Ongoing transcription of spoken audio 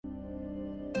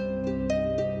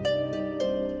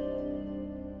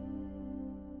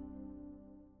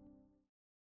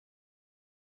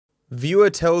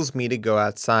Viewer tells me to go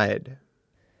outside.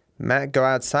 Matt, go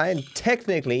outside?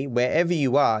 Technically, wherever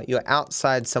you are, you're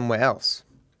outside somewhere else.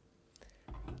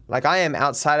 Like I am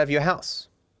outside of your house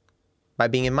by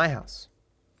being in my house.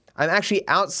 I'm actually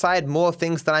outside more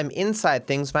things than I'm inside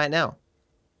things right now.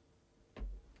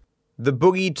 The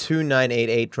Boogie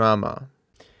 2988 drama.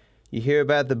 You hear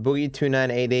about the Boogie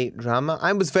 2988 drama?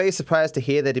 I was very surprised to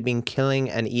hear that he'd been killing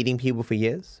and eating people for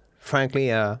years. Frankly,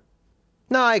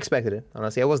 no, I expected it.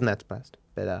 Honestly, I wasn't that surprised.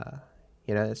 But,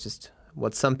 it's just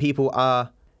what some people are,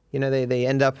 they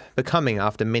end up becoming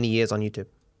after many years on YouTube.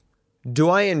 Do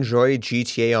I enjoy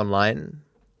GTA Online?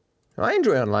 I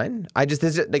enjoy online.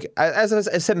 As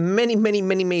I've said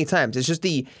many times, it's just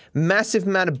the massive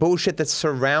amount of bullshit that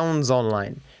surrounds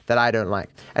online that I don't like.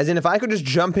 As in, if I could just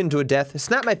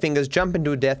snap my fingers, jump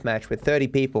into a death match with 30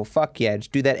 people, fuck yeah,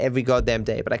 just do that every goddamn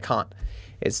day, but I can't.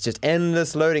 It's just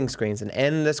endless loading screens and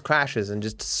endless crashes and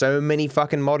just so many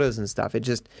fucking modders and stuff. It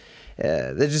just,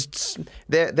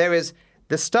 there is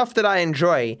the stuff that I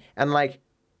enjoy and like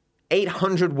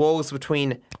 800 walls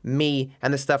between me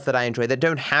and the stuff that I enjoy that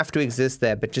don't have to exist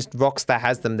there, but just Rockstar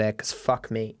has them there because fuck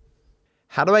me.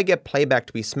 How do I get playback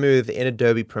to be smooth in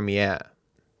Adobe Premiere?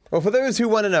 Well, for those who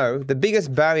want to know, the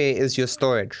biggest barrier is your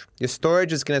storage. Your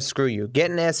storage is going to screw you. Get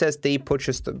an SSD,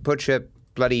 put your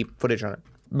bloody footage on it.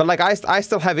 But like I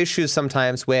still have issues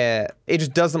sometimes where it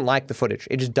just doesn't like the footage.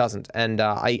 It just doesn't. And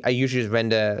I usually just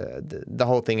render the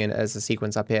whole thing in as a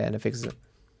sequence up here and it fixes it.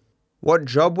 What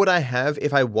job would I have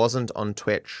if I wasn't on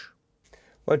Twitch?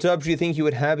 What job do you think you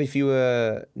would have if you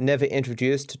were never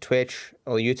introduced to Twitch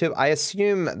or YouTube? I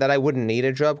assume that I wouldn't need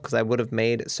a job because I would have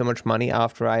made so much money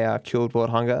after I cured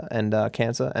world hunger and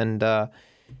cancer and I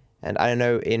don't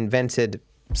know, invented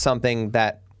something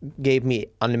that gave me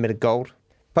unlimited gold.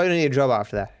 Probably don't need a job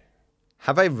after that.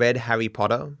 Have I read Harry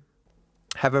Potter?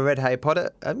 Have I read Harry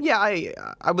Potter? Yeah,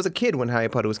 I was a kid when Harry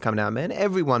Potter was coming out, man.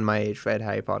 Everyone my age read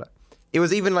Harry Potter. It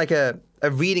was even like a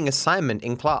reading assignment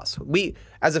in class.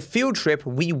 As a field trip,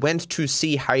 we went to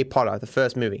see Harry Potter, the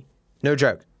first movie. No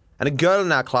joke. And a girl in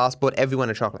our class bought everyone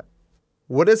a chocolate.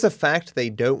 What is a fact they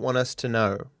don't want us to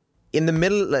know? In the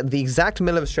middle, the exact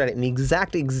middle of Australia, in the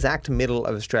exact middle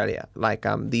of Australia, like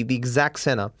the exact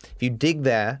center, if you dig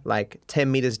there, like 10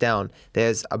 meters down,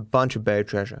 there's a bunch of buried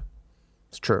treasure.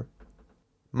 It's true.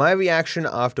 My reaction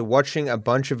after watching a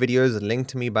bunch of videos linked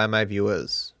to me by my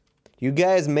viewers. You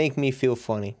guys make me feel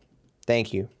funny.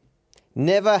 Thank you.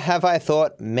 Never have I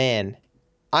thought, man,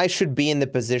 I should be in the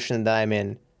position that I'm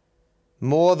in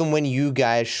more than when you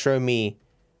guys show me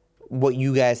what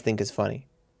you guys think is funny.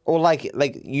 Or like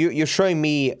you're showing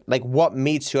me like what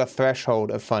meets your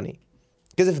threshold of funny.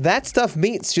 Because if that stuff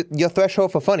meets your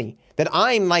threshold for funny, then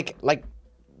I'm like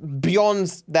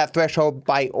beyond that threshold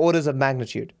by orders of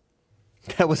magnitude.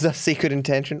 That was a secret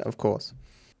intention, of course.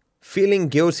 Feeling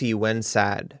guilty when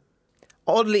sad.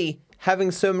 Oddly,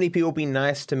 having so many people be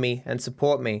nice to me and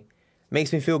support me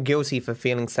makes me feel guilty for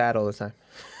feeling sad all the time.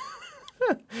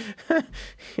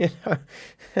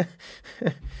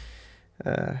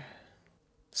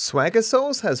 Swagger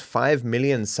Souls has 5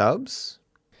 million subs?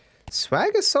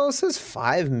 Swagger Souls has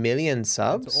 5 million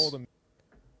subs?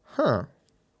 Huh.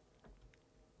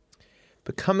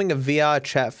 Becoming a VR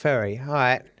chat furry.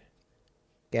 Alright.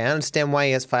 Yeah, I understand why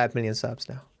he has 5 million subs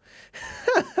now.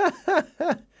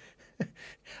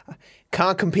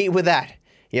 Can't compete with that,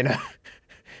 you know.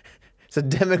 It's a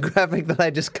demographic that I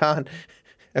just can't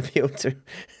appeal to.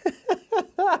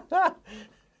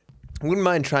 Wouldn't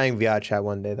mind trying VR chat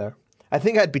one day, though. I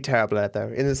think I'd be terrible at it, though,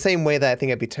 in the same way that I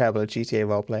think I'd be terrible at GTA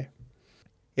roleplay.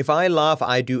 If I laugh,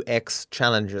 I do X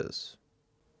challenges.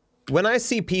 When I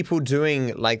see people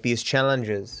doing, like, these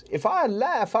challenges, if I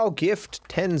laugh, I'll gift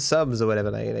 10 subs or whatever.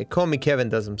 They call me Kevin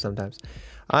does them sometimes.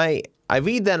 I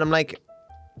read that and I'm like,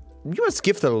 you must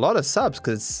gift a lot of subs,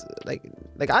 because, like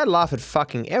I laugh at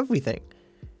fucking everything.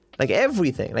 Like,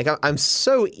 everything. Like, I'm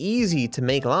so easy to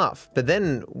make laugh. But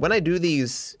then, when I do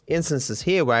these instances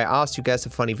here where I ask you guys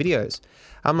for funny videos,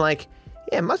 I'm like,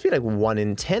 yeah, it must be like 1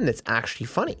 in 10 that's actually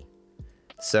funny.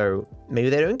 So, maybe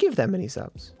they don't give that many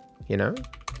subs, you know?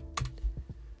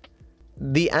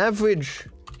 The average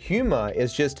humor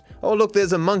is just, oh, look,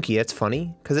 there's a monkey. It's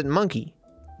funny, because it monkey.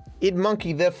 It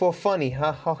monkey, therefore funny.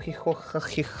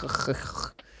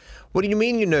 What do you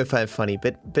mean you know if I'm funny?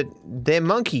 But they're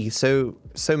monkey, so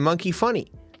monkey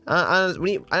funny. I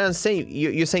don't say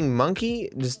you're saying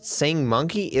monkey. Just saying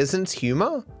monkey isn't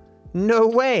humor? No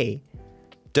way.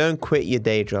 Don't quit your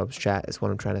day jobs, chat. Is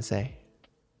what I'm trying to say.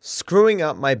 Screwing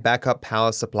up my backup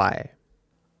power supply.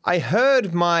 I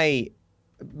heard my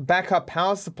backup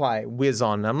power supply whiz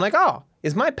on. I'm like, oh,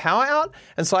 is my power out?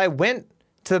 And so I went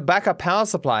to the backup power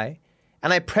supply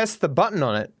and I pressed the button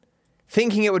on it,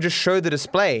 thinking it would just show the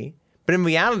display, but in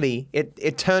reality,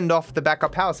 it turned off the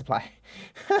backup power supply.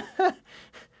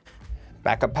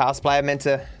 Backup power supply meant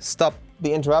to stop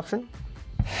the interruption,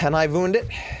 and I ruined it.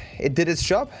 It did its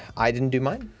job. I didn't do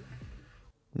mine.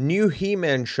 New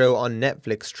He-Man show on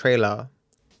Netflix trailer.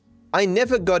 I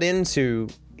never got into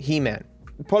He-Man.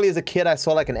 Probably as a kid, I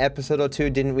saw like an episode or two,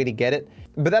 didn't really get it,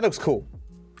 but that looks cool.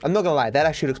 I'm not gonna lie, that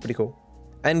actually looks pretty cool.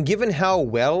 And given how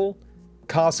well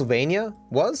Castlevania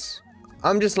was,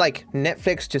 I'm just like,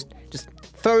 Netflix, just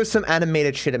throw some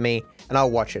animated shit at me and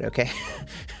I'll watch it, okay?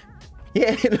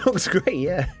 Yeah, it looks great,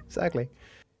 yeah, exactly.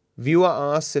 Viewer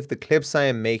asks if the clips I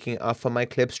am making are for my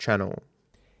clips channel.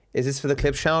 Is this for the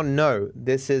clips channel? No,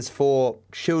 this is for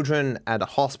children at a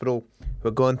hospital who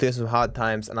are going through some hard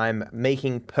times, and I'm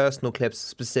making personal clips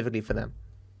specifically for them.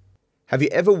 Have you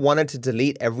ever wanted to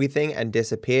delete everything and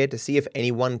disappear to see if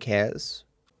anyone cares?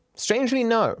 Strangely,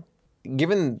 no.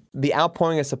 Given the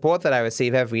outpouring of support that I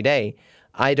receive every day,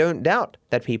 I don't doubt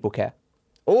that people care.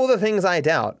 All the things I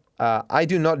doubt, I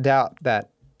do not doubt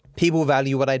that people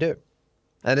value what I do.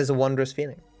 That is a wondrous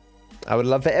feeling. I would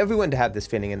love for everyone to have this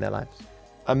feeling in their lives.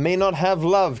 I may not have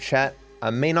love, chat.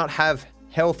 I may not have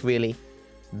health, really.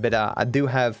 But I do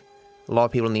have a lot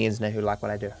of people on the internet who like what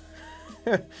I do.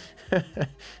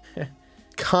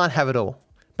 Can't have it all,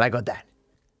 but I got that.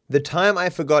 The time I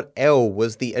forgot L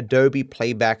was the Adobe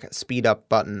Playback Speed Up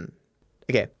button.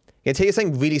 Okay, I'm gonna tell you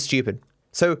something really stupid.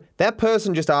 So that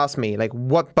person just asked me, like,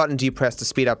 what button do you press to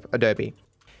speed up Adobe?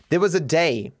 There was a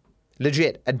day,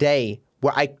 legit, a day,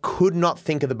 where I could not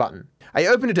think of the button. I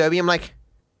opened Adobe, I'm like,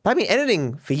 I've been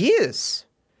editing for years.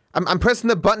 I'm pressing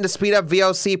the button to speed up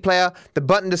VLC player, the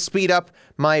button to speed up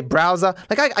my browser.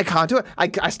 Like, I can't do it.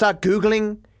 I start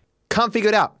Googling, can't figure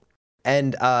it out.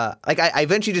 And like I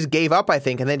eventually just gave up, I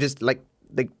think, and then just like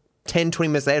 10, 20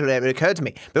 minutes later, it occurred to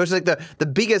me. But it was like the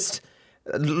biggest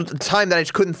time that I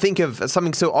just couldn't think of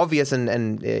something so obvious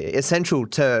and essential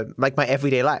to like my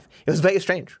everyday life. It was very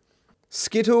strange.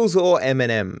 Skittles or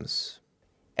M&Ms?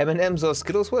 M&Ms or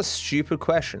Skittles? What a stupid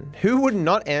question. Who would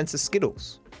not answer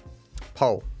Skittles?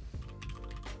 Poll.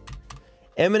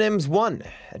 M&M's won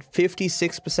at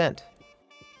 56%.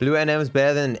 Blue M&M's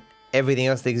better than everything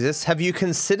else that exists. Have you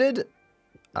considered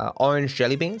orange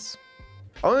jelly beans?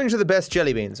 Orange are the best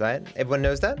jelly beans, right? Everyone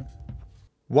knows that?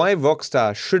 Why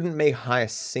Rockstar shouldn't make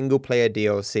Heists single-player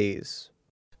DLCs?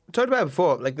 I talked about it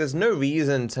before, like there's no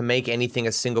reason to make anything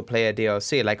a single-player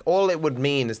DLC. Like all it would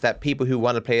mean is that people who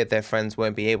want to play with their friends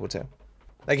won't be able to.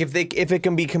 Like if it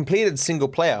can be completed single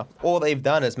player, all they've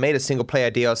done is made a single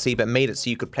player DLC but made it so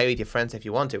you could play with your friends if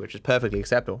you want to, which is perfectly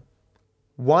acceptable.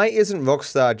 Why isn't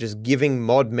Rockstar just giving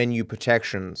mod menu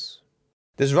protections?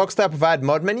 Does Rockstar provide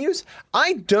mod menus?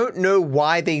 I don't know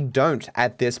why they don't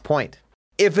at this point.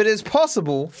 If it is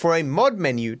possible for a mod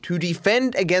menu to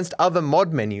defend against other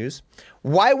mod menus,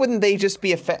 why wouldn't they just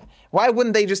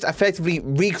effectively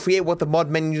recreate what the mod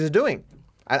menus are doing?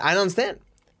 I don't understand.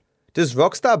 Does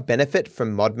Rockstar benefit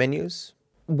from mod menus?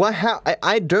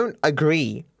 I don't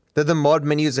agree that the mod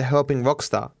menus are helping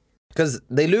Rockstar. Because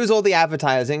they lose all the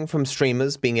advertising from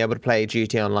streamers being able to play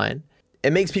GTA Online.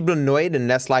 It makes people annoyed and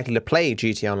less likely to play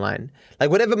GTA Online.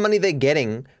 Like whatever money they're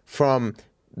getting from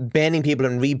banning people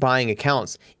and rebuying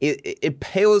accounts, it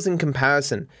pales in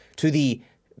comparison to the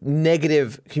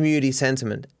negative community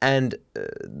sentiment and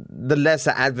the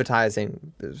lesser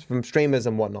advertising from streamers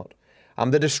and whatnot.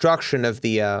 The destruction of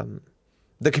the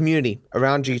community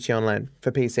around GTA Online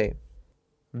for PC.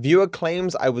 Viewer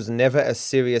claims I was never a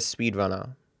serious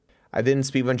speedrunner. I didn't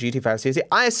speedrun GTA 5 seriously.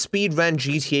 I speedran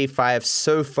GTA 5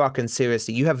 so fucking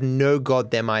seriously. You have no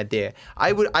goddamn idea.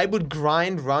 I would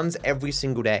grind runs every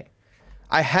single day.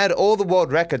 I had all the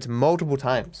world records multiple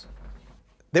times.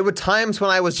 There were times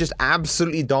when I was just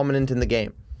absolutely dominant in the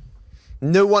game.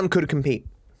 No one could compete.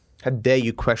 How dare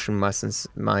you question my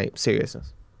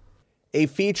seriousness? A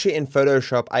feature in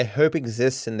Photoshop I hope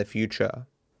exists in the future.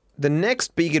 The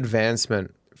next big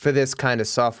advancement for this kind of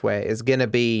software is going to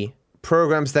be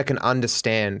programs that can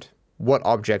understand what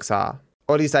objects are,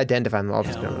 or at least identify them.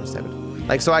 Objects can understand it.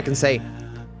 Like, so I can say,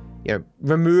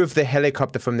 remove the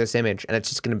helicopter from this image, and it's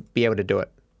just going to be able to do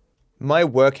it. My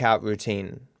workout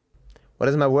routine. What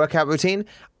is my workout routine?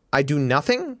 I do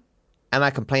nothing, and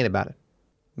I complain about it.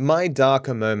 My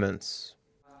darker moments.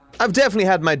 I've definitely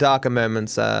had my darker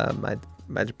moments, my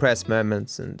depressed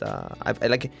moments, and I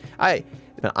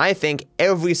think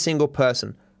every single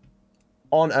person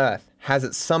on Earth has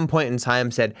at some point in time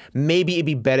said, maybe it'd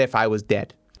be better if I was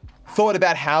dead. Thought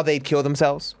about how they'd kill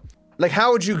themselves. Like,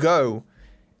 how would you go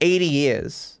 80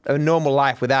 years of normal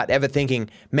life without ever thinking,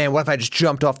 man, what if I just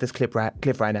jumped off this cliff right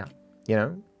now? You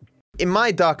know? In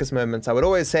my darkest moments, I would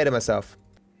always say to myself,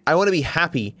 I want to be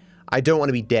happy. I don't want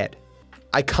to be dead.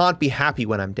 I can't be happy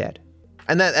when I'm dead.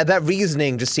 And that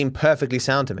reasoning just seemed perfectly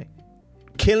sound to me.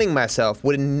 Killing myself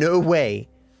would in no way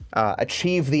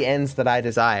achieve the ends that I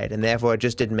desired, and therefore it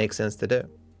just didn't make sense to do.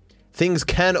 Things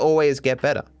can always get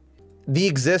better. The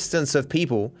existence of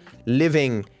people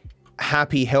living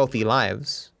happy, healthy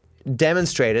lives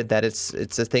demonstrated that it's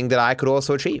a thing that I could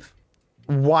also achieve.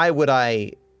 Why would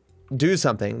I do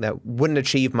something that wouldn't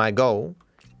achieve my goal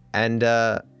and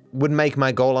would make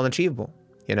my goal unachievable,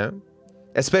 you know?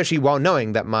 Especially while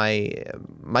knowing that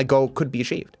my goal could be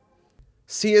achieved.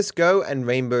 CSGO and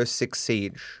Rainbow Six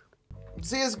Siege.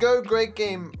 CSGO, great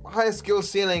game, high skill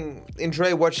ceiling,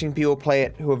 enjoy watching people play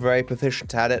it who are very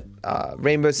proficient at it.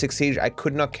 Rainbow Six Siege, I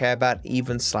could not care about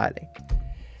even slightly.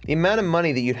 The amount of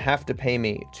money that you'd have to pay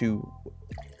me to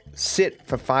sit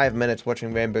for 5 minutes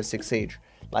watching Rainbow Six Siege,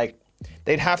 like,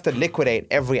 they'd have to liquidate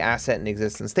every asset in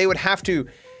existence. They would have to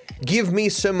give me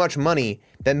so much money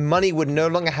that money would no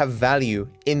longer have value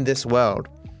in this world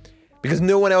because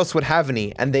no one else would have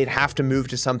any and they'd have to move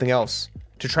to something else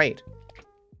to trade.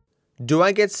 Do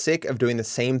I get sick of doing the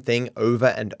same thing over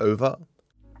and over?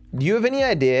 Do you have any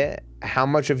idea how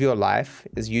much of your life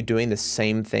is you doing the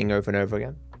same thing over and over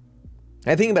again?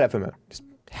 I think about it for a moment. Just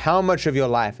how much of your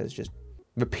life is just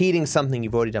repeating something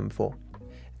you've already done before?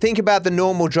 Think about the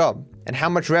normal job and how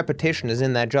much repetition is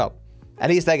in that job. At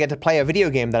least I get to play a video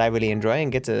game that I really enjoy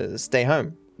and get to stay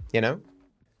home, you know?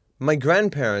 My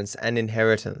grandparents and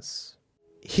inheritance.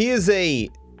 Here's a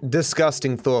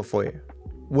disgusting thought for you.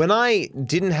 When I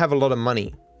didn't have a lot of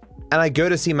money and I go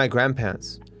to see my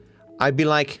grandparents, I'd be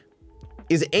like,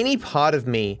 is any part of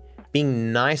me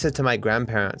being nicer to my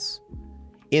grandparents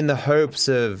in the hopes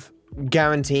of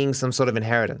guaranteeing some sort of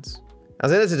inheritance? I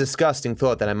said it's a disgusting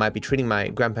thought that I might be treating my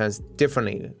grandparents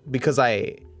differently because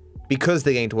they're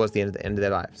getting towards the end of their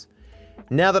lives.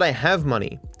 Now that I have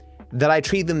money, that I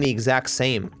treat them the exact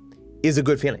same is a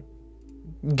good feeling.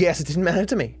 Guess it didn't matter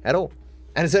to me at all.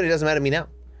 And it certainly doesn't matter to me now.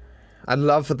 I'd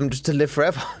love for them just to live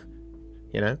forever.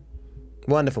 You know?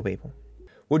 Wonderful people.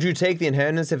 Would you take the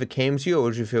inheritance if it came to you, or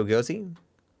would you feel guilty?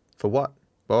 For what?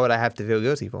 What would I have to feel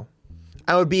guilty for?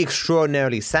 I would be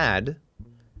extraordinarily sad.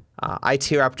 I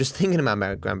tear up just thinking about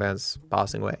my grandparents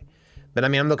passing away. But I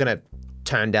mean, I'm not going to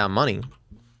turn down money.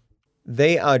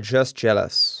 They are just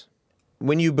jealous.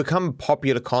 When you become a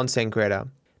popular content creator,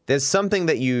 there's something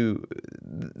that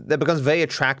becomes very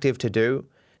attractive to do,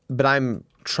 but I'm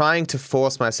trying to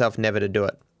force myself never to do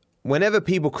it. Whenever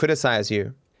people criticize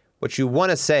you, what you want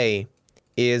to say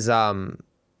is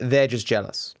they're just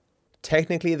jealous.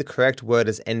 Technically, the correct word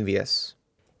is envious.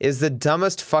 Is the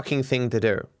dumbest fucking thing to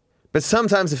do. But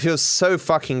sometimes it feels so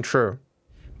fucking true.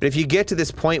 But if you get to this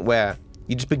point where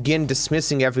you just begin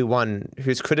dismissing everyone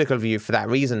who's critical of you for that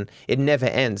reason, it never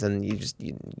ends, and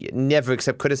you never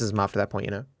accept criticism after that point,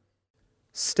 you know?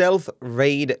 Stealth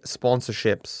raid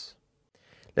sponsorships.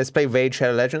 Let's play Raid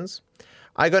Shadow Legends.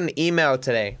 I got an email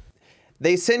today.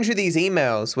 They send you these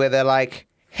emails where they're like,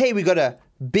 hey, we got a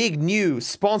big new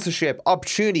sponsorship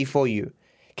opportunity for you.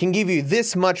 Can give you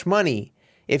this much money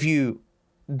if you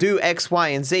do X, Y,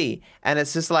 and Z. And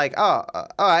it's just like, oh, all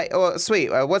right, oh, sweet.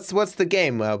 What's the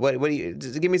game? What do you,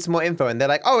 just give me some more info. And they're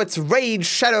like, oh, it's Raid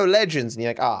Shadow Legends. And you're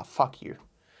like, ah, fuck you.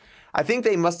 I think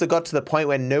they must have got to the point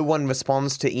where no one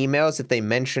responds to emails if they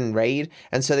mention Raid,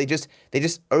 and so they just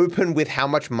open with how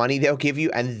much money they'll give you,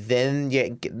 and then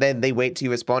they wait till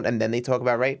you respond, and then they talk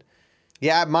about Raid.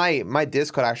 Yeah, my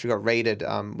Discord actually got raided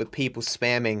with people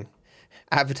spamming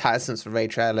advertisements for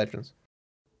Raid Shadow Legends.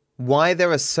 Why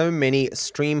there are so many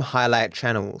stream highlight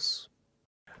channels.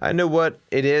 I know what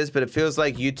it is, but it feels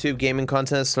like YouTube gaming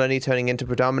content is slowly turning into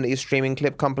predominantly streaming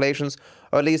clip compilations,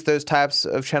 or at least those types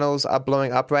of channels are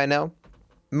blowing up right now.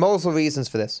 Multiple reasons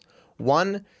for this.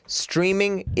 One,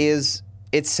 streaming is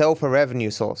itself a revenue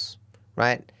source,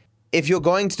 right? If you're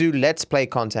going to do Let's Play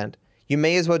content, you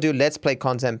may as well do Let's Play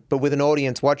content, but with an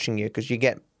audience watching you, because you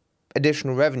get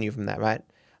additional revenue from that, right?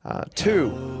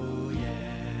 Two,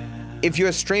 if you're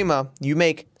a streamer, you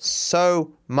make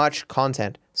so much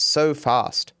content so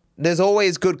fast. There's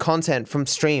always good content from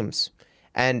streams,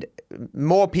 and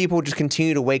more people just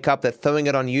continue to wake up that throwing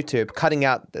it on YouTube, cutting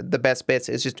out the best bits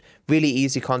is just really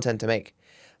easy content to make.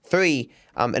 Three,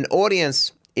 an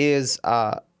audience is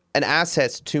an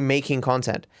asset to making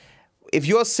content. If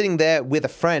you're sitting there with a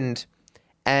friend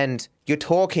and you're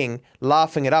talking,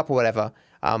 laughing it up or whatever,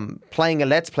 playing a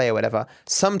Let's Play or whatever,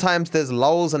 sometimes there's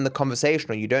lulls in the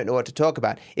conversation or you don't know what to talk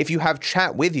about. If you have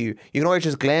chat with you, you can always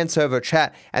just glance over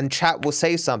chat and chat will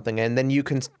say something and then you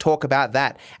can talk about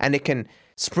that and it can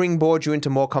springboard you into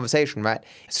more conversation, right?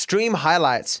 Stream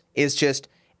highlights is just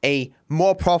a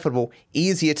more profitable,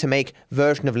 easier to make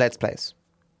version of Let's Plays.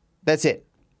 That's it.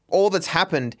 All that's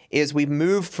happened is we've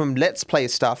moved from Let's Play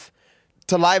stuff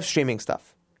to live streaming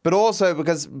stuff. But also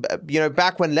because,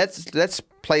 back when Let's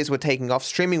Plays were taking off,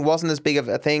 streaming wasn't as big of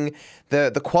a thing.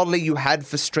 The quality you had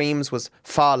for streams was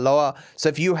far lower. So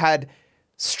if you had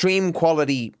stream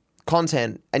quality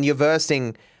content and you're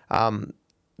versing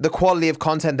the quality of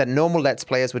content that normal Let's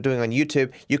Players were doing on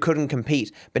YouTube, you couldn't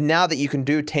compete. But now that you can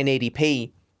do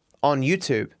 1080p on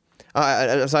YouTube,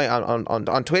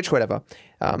 on Twitch or whatever,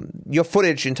 your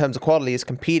footage in terms of quality is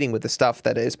competing with the stuff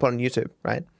that is put on YouTube,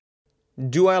 right?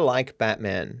 Do I like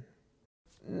Batman?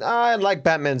 I like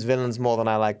Batman's villains more than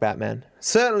I like Batman.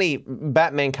 Certainly,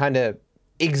 Batman kind of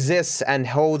exists and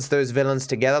holds those villains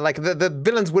together. Like, the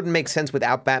villains wouldn't make sense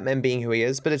without Batman being who he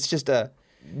is, but it's just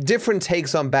different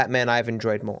takes on Batman I've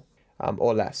enjoyed more,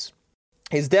 or less.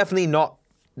 He's definitely not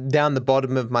down the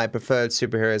bottom of my preferred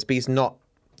superheroes, but he's not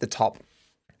the top.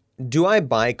 Do I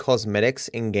buy cosmetics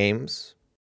in games?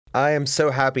 I am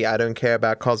so happy I don't care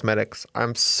about cosmetics.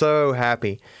 I'm so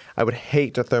happy. I would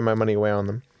hate to throw my money away on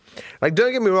them. Like,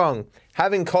 don't get me wrong,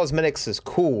 having cosmetics is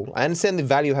cool. I understand the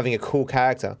value of having a cool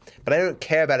character, but I don't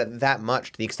care about it that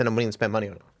much to the extent I'm willing to spend money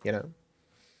on it, you know?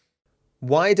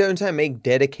 Why don't I make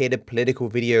dedicated political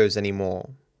videos anymore?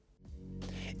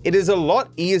 It is a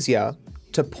lot easier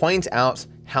to point out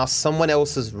how someone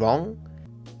else is wrong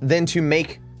than to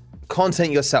make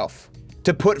content yourself,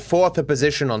 to put forth a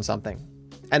position on something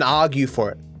and argue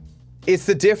for it. It's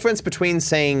the difference between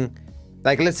saying,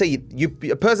 like, let's say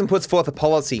a person puts forth a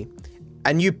policy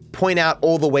and you point out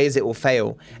all the ways it will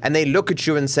fail, and they look at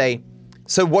you and say,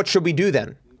 so what should we do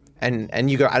then?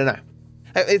 And you go, I don't know.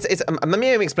 Let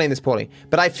me explain this poorly,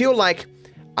 but I feel like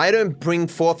I don't bring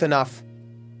forth enough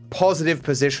positive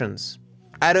positions.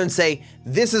 I don't say,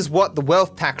 this is what the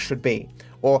wealth tax should be,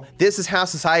 or this is how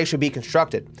society should be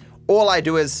constructed. All I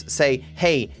do is say,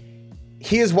 hey,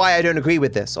 here's why I don't agree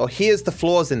with this, or here's the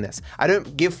flaws in this. I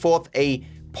don't give forth a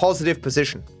positive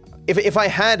position. If I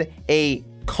had a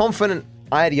confident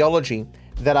ideology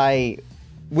that I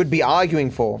would be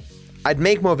arguing for, I'd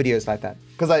make more videos like that,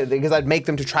 because I'd make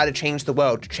them to try to change the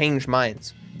world, to change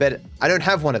minds. But I don't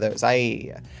have one of those.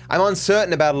 I'm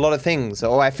uncertain about a lot of things,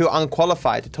 or I feel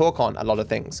unqualified to talk on a lot of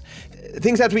things.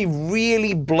 Things have to be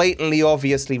really blatantly,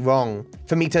 obviously wrong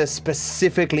for me to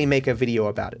specifically make a video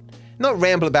about it. Not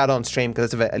ramble about it on stream,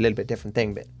 because it's a little bit different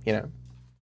thing, but, you know.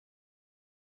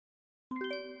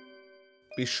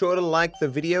 Be sure to like the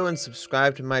video and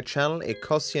subscribe to my channel. It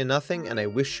costs you nothing, and I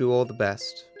wish you all the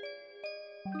best.